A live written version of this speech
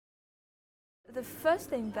The first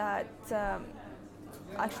thing that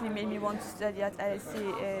actually made me want to study at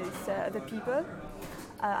LSE is the people.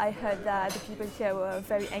 I heard that the people here were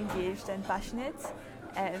very engaged and passionate,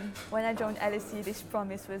 and when I joined LSE, this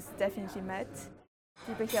promise was definitely met.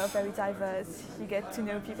 People here are very diverse. You get to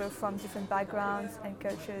know people from different backgrounds and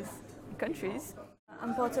cultures and countries.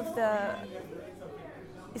 I'm part of the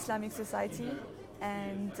Islamic Society,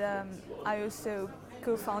 and I also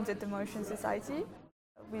co-founded the Mauritian Society.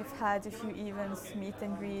 We've had a few events, meet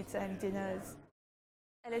and greets and dinners.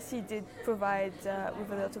 LSE did provide with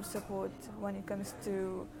a lot of support when it comes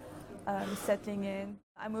to settling in.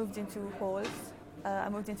 I moved into halls, I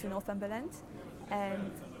moved into Northumberland, and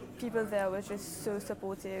people there were just so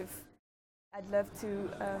supportive. I'd love to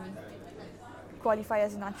qualify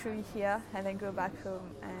as an actuary here and then go back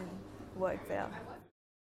home and work there.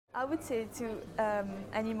 I would say to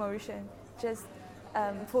any Mauritian, just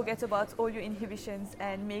forget about all your inhibitions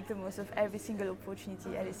and make the most of every single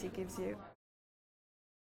opportunity LSE gives you.